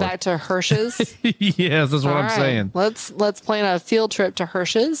 We need to go back to Hirsch's. Yes, that's what I'm saying. Let's plan a field trip to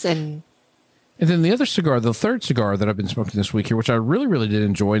Hirsch's and then the other cigar, the third cigar that I've been smoking this week here, which I really, really did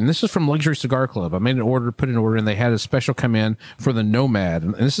enjoy, and this is from Luxury Cigar Club. I made an order, put an order, and they had a special come in for the Nomad,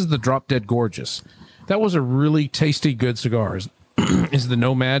 and this is the Drop Dead Gorgeous. That was a really tasty, good cigar. Is the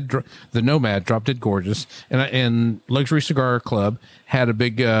Nomad Drop Dead Gorgeous, and Luxury Cigar Club had a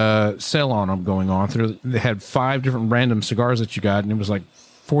big sale on them going on. They had 5 different random cigars that you got, and it was like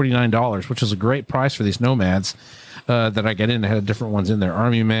 $49, which is a great price for these Nomads that I got in. I had different ones in there,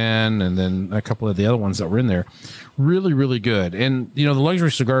 Army Man, and then a couple of the other ones that were in there. Really, really good. And, the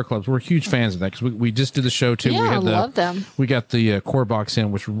Luxury Cigar Clubs, we're huge fans of that because we just did the show, too. Yeah, I love them. We got the core box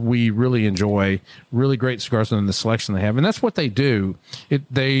in, which we really enjoy. Really great cigars in the selection they have. And that's what they do.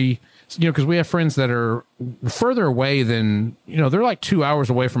 They because we have friends that are further away than, they're like 2 hours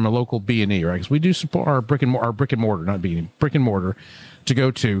away from a local B&E, right? Because we do support our brick and mortar, not B&E, brick and mortar to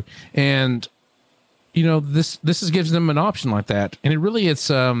go to. And, this gives them an option like that. And it really, it's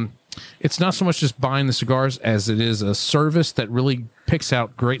not so much just buying the cigars as it is a service that really picks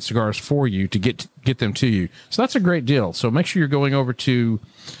out great cigars for you to get them to you. So that's a great deal. So make sure you're going over to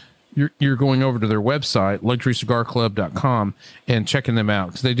their website, luxurycigarclub.com, and checking them out,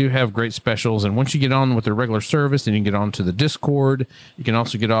 because they do have great specials. And once you get on with their regular service, then you can get on to the Discord. You can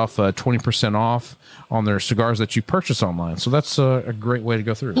also get off 20% off on their cigars that you purchase online. So that's a great way to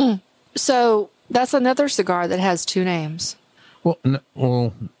go through. So that's another cigar that has two names.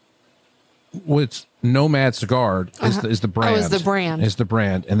 Well, it's Nomad Cigar is the brand. Oh, is the brand. Is the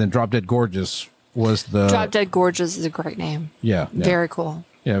brand. And then Drop Dead Gorgeous was the... Drop Dead Gorgeous is a great name. Yeah. Very cool.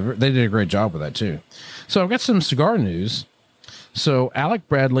 Yeah, they did a great job with that, too. So I've got some cigar news. So Alec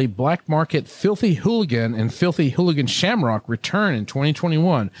Bradley, Black Market, Filthy Hooligan, and Filthy Hooligan Shamrock return in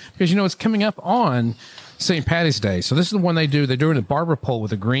 2021. Because, it's coming up on St. Paddy's Day. So this is the one they do. They're doing a barber pole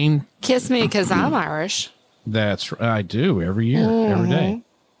with a green... Kiss me, because I'm Irish. I do every year, every day.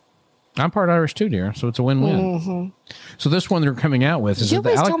 I'm part Irish too, dear, so it's a win-win. Mm-hmm. So this one they're coming out with is... You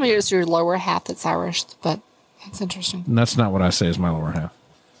always tell me it's your lower half that's Irish, but that's interesting. And that's not what I say is my lower half.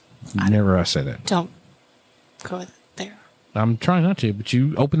 Never I say that. Don't go there. I'm trying not to, but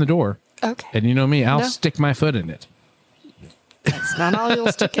you open the door. Okay. And you know me, I'll stick my foot in it. That's not all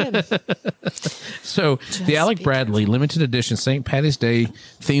you'll stick in. So the Alec Bradley limited edition St. Paddy's Day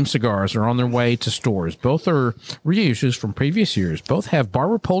themed cigars are on their way to stores. Both are reissues from previous years. Both have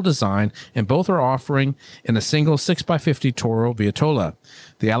barber pole design, and both are offering in a single 6x50 Toro Vitola.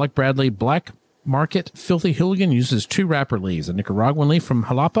 The Alec Bradley Black Market Filthy Hooligan uses two wrapper leaves, a Nicaraguan leaf from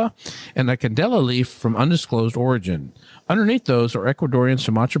Jalapa and a Candela leaf from undisclosed origin. Underneath those are Ecuadorian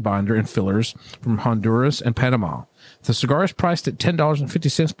Sumatra binder and fillers from Honduras and Panama. The cigar is priced at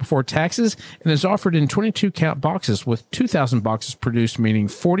 $10.50 before taxes and is offered in 22-count boxes with 2,000 boxes produced, meaning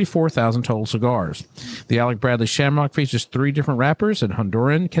 44,000 total cigars. The Alec Bradley Shamrock features 3 different wrappers, a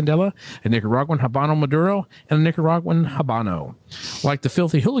Honduran Candela, a Nicaraguan Habano Maduro, and a Nicaraguan Habano. Like the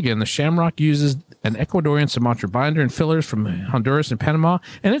Filthy Hooligan, the Shamrock uses an Ecuadorian Sumatra binder and fillers from Honduras and Panama,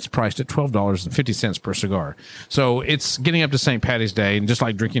 and it's priced at $12.50 per cigar. So it's getting up to St. Paddy's Day, and just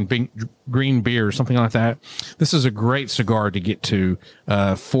like drinking green beer or something like that, this is a great cigar to get to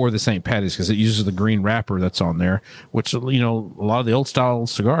for the St. Paddy's, because it uses the green wrapper that's on there, which, a lot of the old style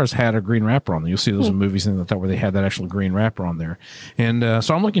cigars had a green wrapper on them. You'll see those in movies and that where they had that actual green wrapper on there. And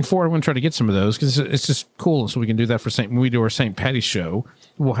so I'm looking forward. I'm going to try to get some of those because it's just cool. So we can do that when we do our St. Paddy's show.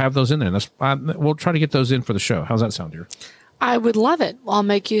 We'll have those in there. We'll try to get those in for the show. How's that sound, dear? I would love it. I'll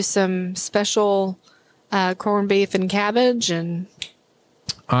make you some special corned beef and cabbage, and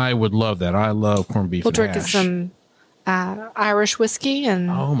I would love that. I love corned beef. We'll drink some Irish whiskey, and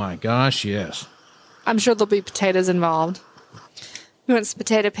oh my gosh, yes! I'm sure there'll be potatoes involved. You want some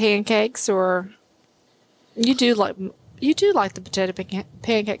potato pancakes, or you do like the potato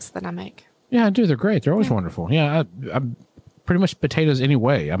pancakes that I make? Yeah, I do. They're great. They're always wonderful. Yeah, I'm pretty much potatoes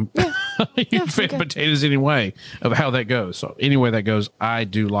anyway. I'm a huge fan of potatoes anyway, of how that goes. So any way that goes, I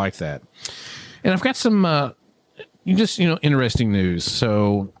do like that. And I've got some interesting news.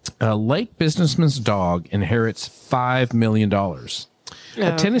 So a late businessman's dog inherits $5 million.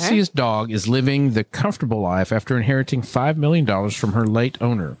 A Tennessee's dog is living the comfortable life after inheriting $5 million from her late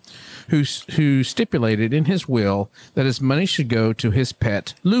owner, who stipulated in his will that his money should go to his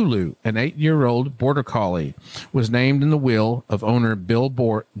pet, Lulu, an 8-year-old border collie, was named in the will of owner Bill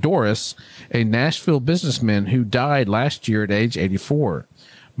Doris, a Nashville businessman who died last year at age 84.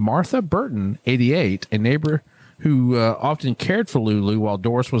 Martha Burton, 88, a neighbor who often cared for Lulu while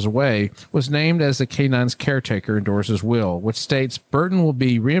Doris was away, was named as the canine's caretaker in Doris's will, which states Burton will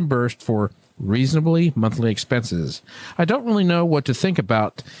be reimbursed for reasonably monthly expenses. I don't really know what to think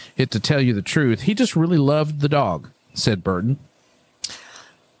about it, to tell you the truth. He just really loved the dog, said Burton.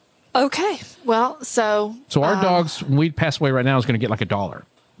 Okay. Well, so our dogs, when we pass away right now, is going to get like $1.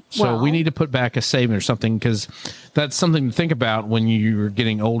 So we need to put back a saving or something, because that's something to think about when you're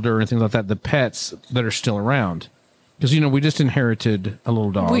getting older and things like that, the pets that are still around. Because, we just inherited a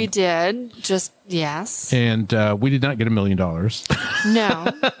little dog. We did. Just, yes. And we did not get $1 million.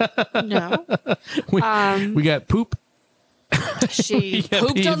 No. We got poop. She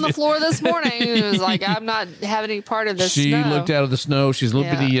pooped on the floor this morning. It was like, I'm not having any part of this. She snow. looked out of the snow. She's a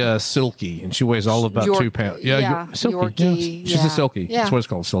little bitty silky, and she weighs all of about 2 pounds. Silky. Yorkie, She's a silky. Yeah. That's what it's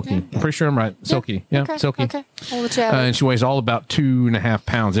called, silky. I'm pretty sure I'm right. Silky. Yeah, silky. Okay. I'll let you have it. And she weighs all about 2.5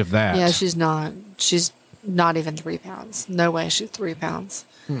 pounds, if that. Yeah, she's not. She's not even 3 pounds. No way she's 3 pounds.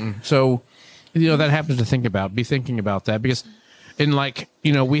 So, that happens to be thinking about that because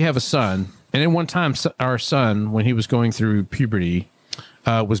we have a son, and at one time our son, when he was going through puberty,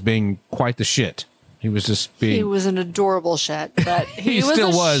 was being quite the shit. He was just being... He was an adorable shit, but he was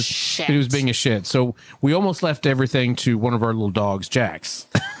still a was. shit. He was being a shit. So we almost left everything to one of our little dogs, Jax.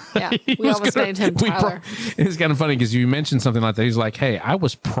 Yeah, we almost named him Tyler. It's kind of funny because you mentioned something like that. He's like, hey, I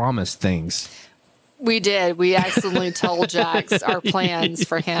was promised things. We did. We accidentally told Jax our plans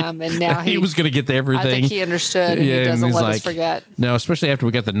for him, and now he was going to get to everything. I think he understood, and he doesn't let us forget. No, especially after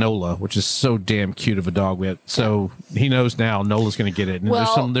we got the Nola, which is so damn cute of a dog. So he knows now Nola's going to get it. And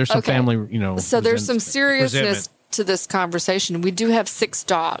there's some family, So there's some seriousness to this conversation. We do have 6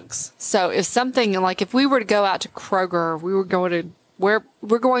 dogs. So if something like if we were to go out to Kroger, we were going to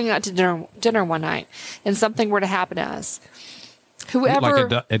we're going out to dinner one night, and something were to happen to us, whoever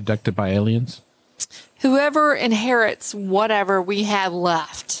like abducted by aliens. Whoever inherits whatever we have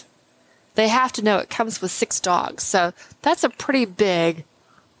left, they have to know it comes with 6 dogs. So that's a pretty big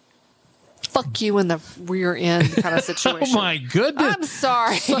fuck you in the rear end kind of situation. Oh my goodness. I'm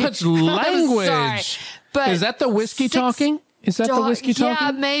sorry. Such language. Sorry, but is that the whiskey talking? Is that the whiskey talking?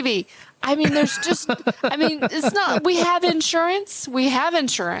 Yeah, maybe. I mean, it's not, we have insurance.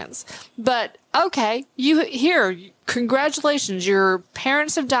 But okay, congratulations. Your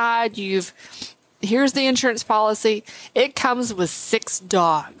parents have died. Here's the insurance policy. It comes with 6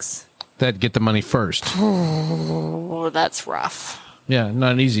 dogs. That get the money first. Oh, that's rough. Yeah,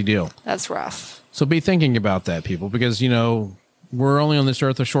 not an easy deal. That's rough. So be thinking about that, people, because, we're only on this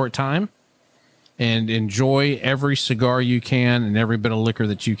earth a short time. And enjoy every cigar you can and every bit of liquor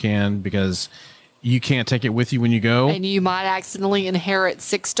that you can, because you can't take it with you when you go. And you might accidentally inherit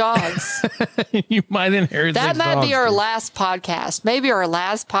 6 dogs. You might inherit that 6 might dogs. be our last podcast. Maybe our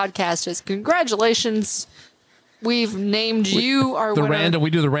last podcast is congratulations. We've named you our winner. We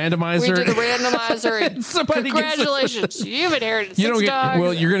do the randomizer. We do the randomizer. And congratulations. You've inherited 6 dogs.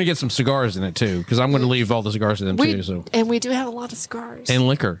 Well, you're going to get some cigars in it, too, because I'm going to leave all the cigars to them, too. So. And we do have a lot of cigars. And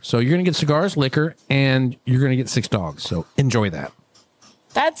liquor. So you're going to get cigars, liquor, and you're going to get 6 dogs. So enjoy that.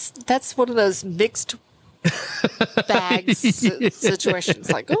 That's one of those mixed bags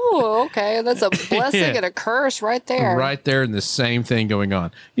situations. Like, oh, okay, that's a blessing and a curse right there. Right there, and the same thing going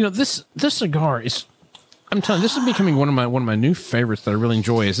on. This cigar is... I'm telling you, this is becoming one of my new favorites that I really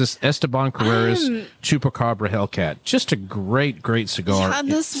enjoy. Is this Esteban Carreras Chupacabra Hellcat? Just a great cigar. Yeah,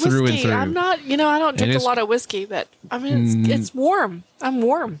 and this through whiskey, and through. I'm not, I don't drink a lot of whiskey, but I mean, it's warm. I'm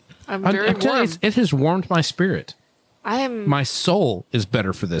warm. I'm very warm. It has warmed my spirit. My soul is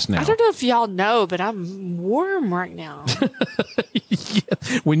better for this now. I don't know if y'all know, but I'm warm right now.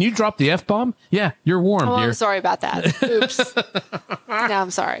 When you drop the F-bomb, you're warm, dear. I'm sorry about that. Oops. No,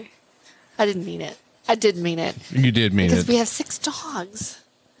 I'm sorry. I didn't mean it. I did mean it. You did mean it. Because we have 6 dogs.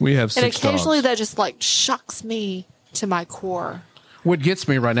 We have 6 dogs. And occasionally that just shocks me to my core. What gets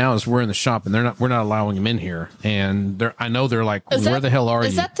me right now is we're in the shop and we're not allowing them in here. And I know they're like, where the hell are you?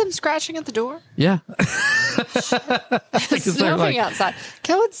 Is that them scratching at the door? Yeah. It's snowing outside.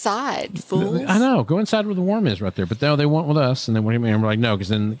 Go inside, fools. I know. Go inside where the warm is right there. But no, they want with us. And then what do you mean? And we're like, no,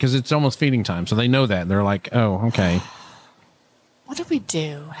 because it's almost feeding time. So they know that. And they're like, oh, okay. What did we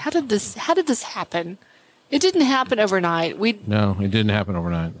do? How did this happen? It didn't happen overnight. No, it didn't happen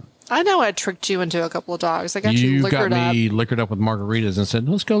overnight. I know I tricked you into a couple of dogs. I got you liquored up. You got me liquored up with margaritas and said,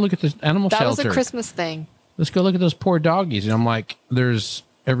 let's go look at this animal shelter. That was a Christmas thing. Let's go look at those poor doggies. And I'm like, there's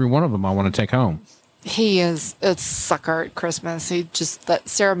every one of them I want to take home. He is a sucker at Christmas. That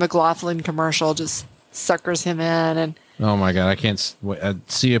Sarah McLachlan commercial just suckers him in. And oh my God, I can't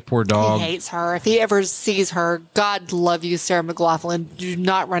see a poor dog. He hates her. If he ever sees her, God love you, Sarah McLachlan. Do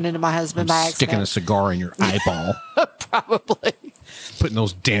not run into my husband by accident. Sticking a cigar in your eyeball. Probably. Putting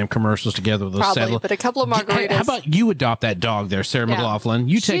those damn commercials together with those Probably, but a couple of margaritas. How about you adopt that dog there, Sarah McLachlan?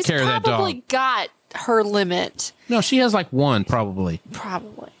 You take care of that dog. She's probably got her limit. No, she has like one, probably.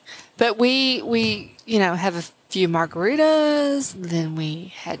 Probably. But we have a few margaritas. Then we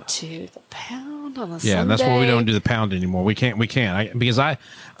head to the Pound on a Sunday. Yeah, that's why we don't do the Pound anymore. We can't. Because I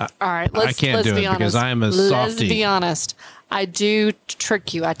all right, I can't do it honest. Because I am a softie. Let's be honest. I do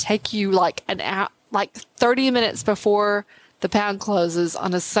trick you. I take you like 30 minutes before the Pound closes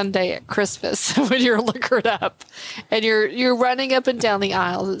on a Sunday at Christmas when you're liquored up and you're running up and down the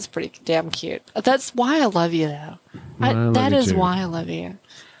aisles. It's pretty damn cute. That's why I love you, though. That is why I love you.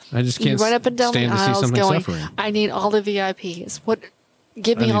 I just can't run up and down stand the to see aisles something going, suffering. I need all the VIPs.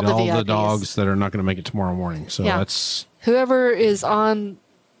 Give me all the VIPs. all the dogs that are not going to make it tomorrow morning. So that's... Whoever is on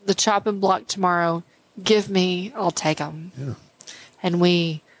the chopping block tomorrow, give me, I'll take them. Yeah. And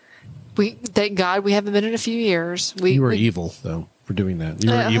we Thank God we haven't been in a few years. You were evil, though, for doing that.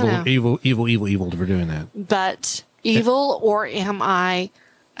 You were evil for doing that. But evil, or am I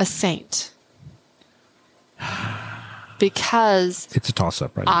a saint? Because it's a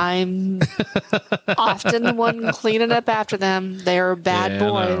toss-up right now. I'm often the one cleaning up after them. They're bad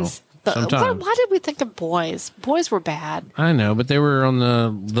boys. Why did we think of boys? Boys were bad. I know, but they were on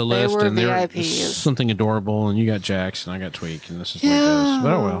the list, were and they were VIPs. something adorable. And you got Jax, and I got Tweak, and this is what it goes.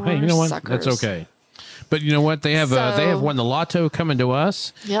 But oh well, hey, you know what? Suckers. That's okay. But you know what? They have won the lotto coming to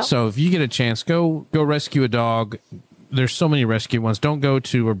us. Yep. So if you get a chance, go rescue a dog. There's so many rescue ones. Don't go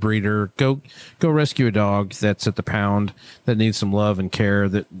to a breeder. Go rescue a dog that's at the pound that needs some love and care.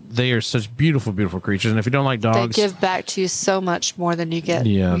 That they are such beautiful, beautiful creatures. And if you don't like dogs, they give back to you so much more than you get.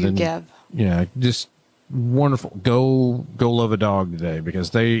 Give. Yeah, just wonderful. Go love a dog today,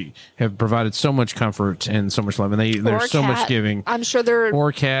 because they have provided so much comfort and so much love, and there's so much giving. I'm sure they're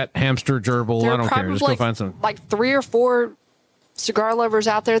or cat, hamster, gerbil. I don't care. Just go find some. Like 3 or 4 cigar lovers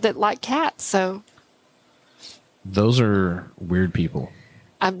out there that like cats. So. Those are weird people.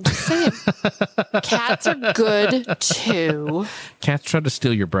 I'm just saying. Cats are good, too. Cats try to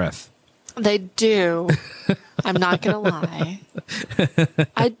steal your breath. They do. I'm not going to lie.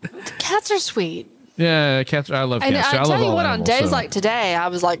 Cats are sweet. Yeah, cats. I love cats. And I tell you what, animals, on days like today, I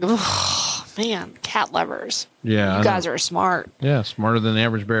was like, oh, man, cat lovers. Yeah. You guys are smart. Yeah, smarter than the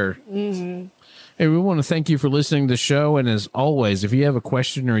average bear. Mm-hmm. Hey, we want to thank you for listening to the show. And as always, if you have a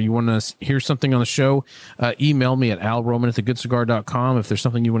question or you want to hear something on the show, email me at alroman@thegoodcigar.com if there's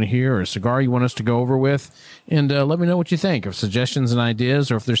something you want to hear or a cigar you want us to go over with. And let me know what you think of suggestions and ideas,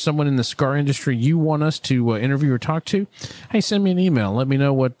 or if there's someone in the cigar industry you want us to interview or talk to. Hey, send me an email. Let me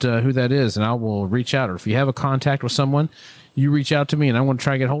know who that is, and I will reach out. Or if you have a contact with someone, you reach out to me, and I want to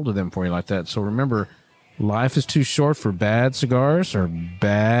try to get hold of them for you like that. So remember, life is too short for bad cigars or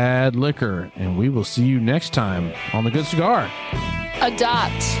bad liquor, and we will see you next time on The Good Cigar.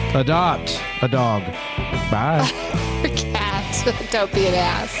 Adopt a dog. Bye. Cat. Don't be an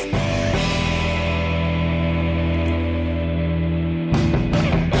ass.